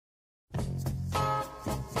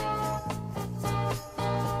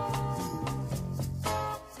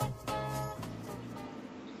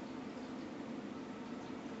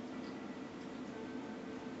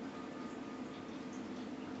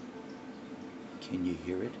Can you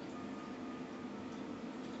hear it?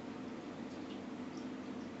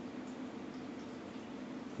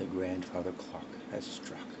 The grandfather clock has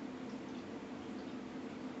struck.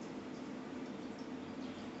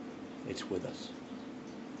 It's with us.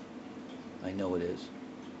 I know it is.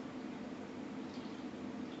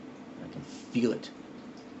 I can feel it.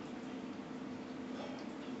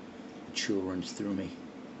 The chill runs through me.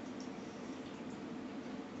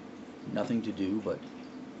 Nothing to do but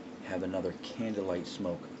have another candlelight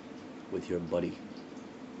smoke with your buddy,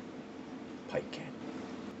 PipeCat.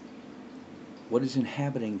 What is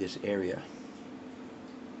inhabiting this area?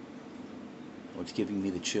 What's giving me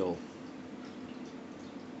the chill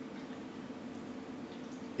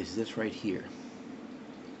is this right here.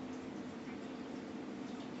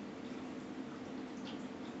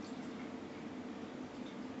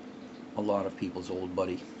 A lot of people's old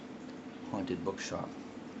buddy, haunted bookshop.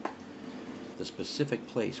 The specific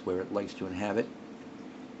place where it likes to inhabit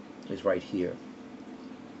is right here.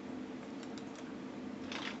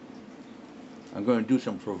 I'm going to do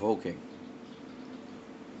some provoking.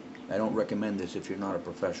 I don't recommend this if you're not a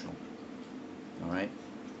professional. Alright?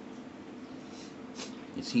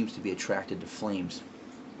 It seems to be attracted to flames.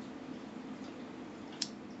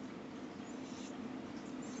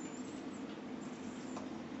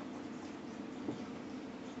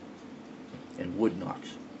 And wood knocks.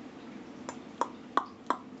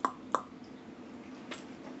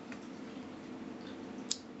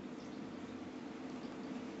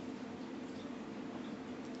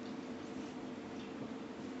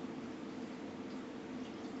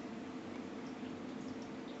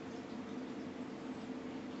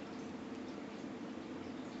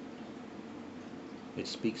 It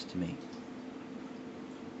speaks to me.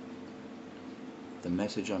 The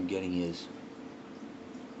message I'm getting is,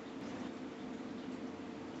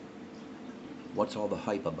 what's all the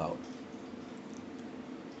hype about?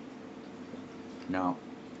 Now,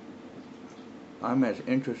 I'm as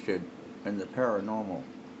interested in the paranormal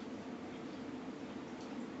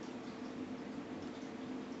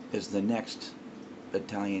as the next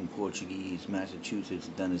Italian, Portuguese, Massachusetts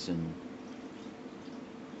denizen.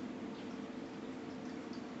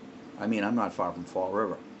 I mean, I'm not far from Fall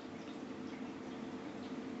River.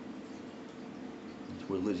 It's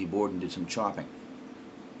where Lizzie Borden did some chopping.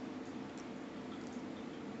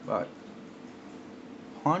 But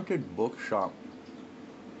haunted bookshop,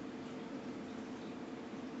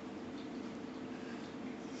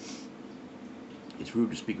 it's rude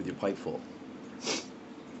to speak with your pipe full.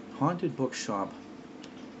 Haunted bookshop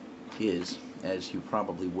is, as you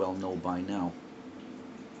probably well know by now,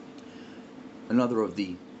 another of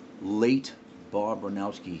the late Bob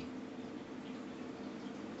Ranowski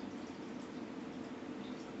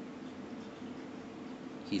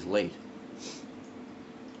he's late.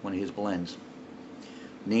 One of his blends,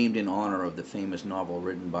 named in honor of the famous novel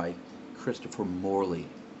written by Christopher Morley,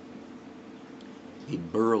 a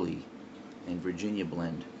Burley and Virginia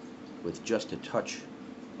blend with just a touch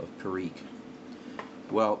of Perique.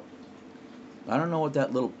 Well, I don't know what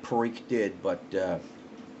that little Perique did, but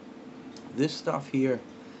this stuff here,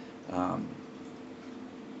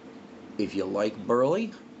 if you like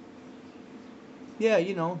Burley, yeah,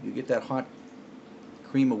 you know, you get that hot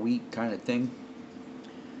cream of wheat kind of thing.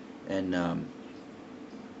 And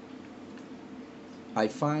I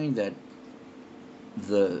find that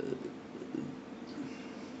the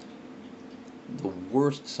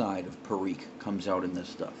worst side of Perique comes out in this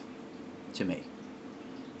stuff, to me.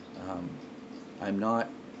 I'm not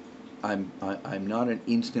an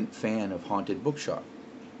instant fan of haunted bookshop,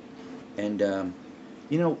 and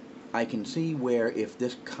you know, I can see where if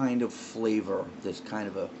this kind of flavor, this kind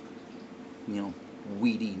of a, you know,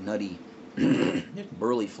 weedy, nutty,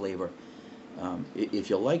 Burley flavor, if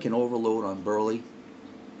you like an overload on Burley,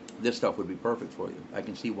 this stuff would be perfect for you. I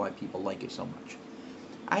can see why people like it so much.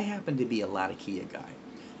 I happen to be a Latakia guy.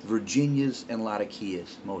 Virginias and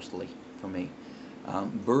Latakias mostly for me.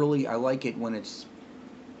 Burley, I like it when it's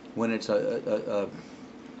a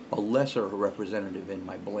lesser representative in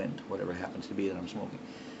my blend, whatever happens to be that I'm smoking.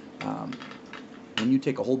 When you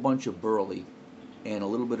take a whole bunch of Burley and a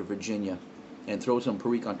little bit of Virginia and throw some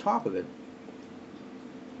Perique on top of it,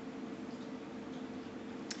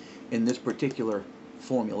 in this particular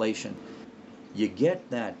formulation, you get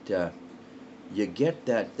that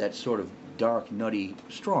sort of dark, nutty,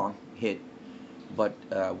 strong hit. But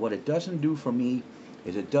what it doesn't do for me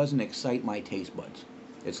is it doesn't excite my taste buds.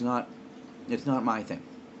 It's not my thing.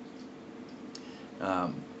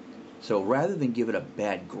 So rather than give it a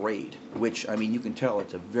bad grade, which, I mean, you can tell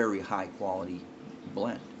it's a very high quality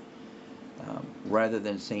blend, rather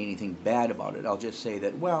than say anything bad about it, I'll just say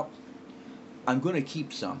that, well, I'm going to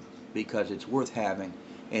keep some because it's worth having,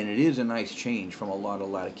 and it is a nice change from a lot of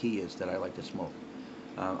Latakias that I like to smoke.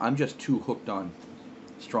 I'm just too hooked on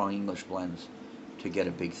strong English blends to get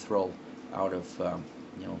a big thrill out of,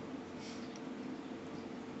 you know,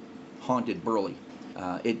 Haunted Burley.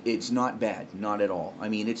 It's not bad, not at all. I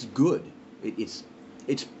mean, it's good. It's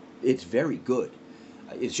very good.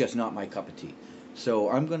 It's just not my cup of tea. So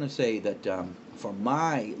I'm going to say that for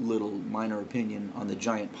my little minor opinion on the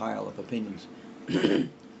giant pile of opinions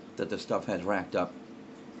that the stuff has racked up,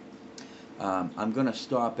 I'm going to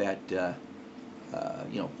stop at,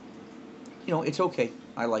 you know, it's okay.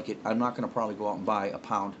 I like it. I'm not going to probably go out and buy a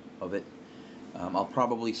pound of it. I'll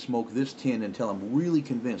probably smoke this tin until I'm really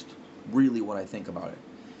convinced, really what I think about it.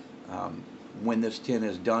 When this tin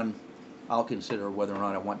is done, I'll consider whether or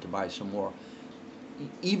not I want to buy some more.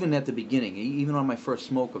 Even at the beginning, even on my first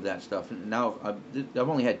smoke of that stuff, and now I've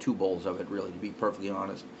only had 2 bowls of it, really, to be perfectly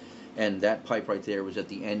honest. And that pipe right there was at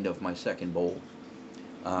the end of my second bowl.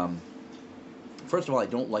 First of all, I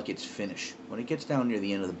don't like its finish. When it gets down near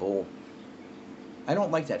the end of the bowl, I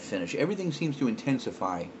don't like that finish. Everything seems to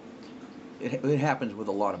intensify. It happens with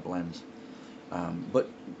a lot of blends. But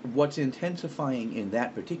what's intensifying in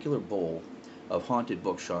that particular bowl of Haunted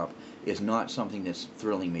Bookshop is not something that's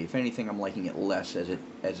thrilling me. If anything, I'm liking it less as it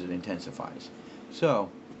intensifies. So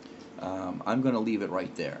I'm going to leave it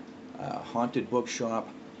right there. Haunted Bookshop.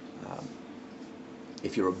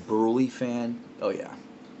 If you're a Burley fan, oh yeah,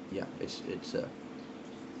 it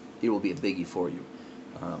will be a biggie for you.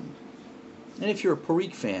 And if you're a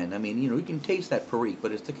Perique fan, I mean, you know, you can taste that Perique,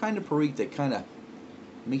 but it's the kind of Perique that kind of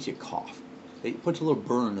makes you cough. It puts a little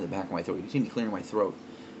burn in the back of my throat. You can see me clearing my throat.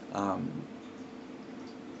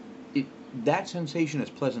 That sensation is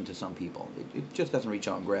pleasant to some people. It just doesn't reach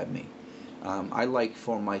out and grab me. I like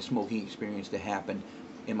for my smoking experience to happen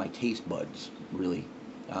in my taste buds, really.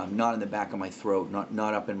 Not in the back of my throat,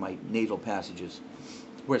 not up in my nasal passages,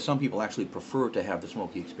 where some people actually prefer to have the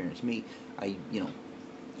smoky experience. Me,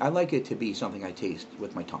 I like it to be something I taste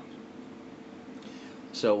with my tongue.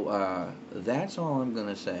 So that's all I'm going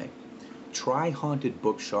to say. Try Haunted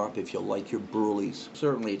Bookshop if you like your Burleys.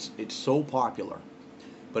 Certainly it's so popular,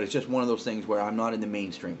 but it's just one of those things where I'm not in the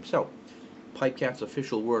mainstream. So, PipeCat's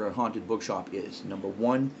official word on Haunted Bookshop is, number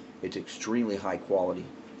 1, it's extremely high quality.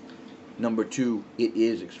 Number 2, it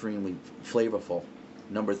is extremely flavorful.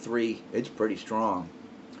 Number 3, it's pretty strong.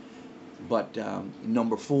 But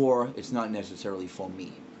number 4, it's not necessarily for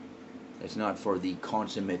me. It's not for the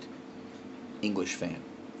consummate English fan.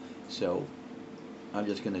 So I'm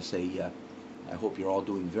just going to say I hope you're all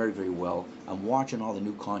doing very, very well. I'm watching all the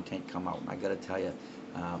new content come out, and I got to tell you,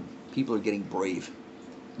 people are getting brave.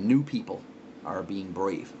 New people are being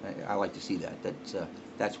brave. I like to see that.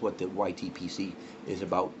 That's what the YTPC is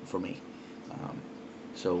about for me.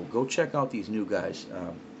 So go check out these new guys.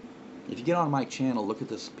 If you get on my channel, look at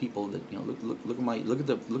this people that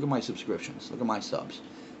look at my subscriptions. Look at my subs.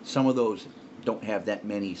 Some of those don't have that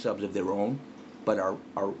many subs of their own, but are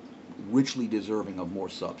richly deserving of more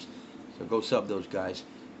subs. So go sub those guys,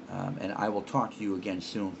 and I will talk to you again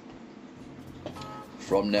soon.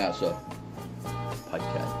 From NASA,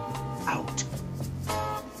 PipeCat out.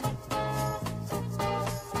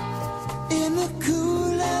 In the cool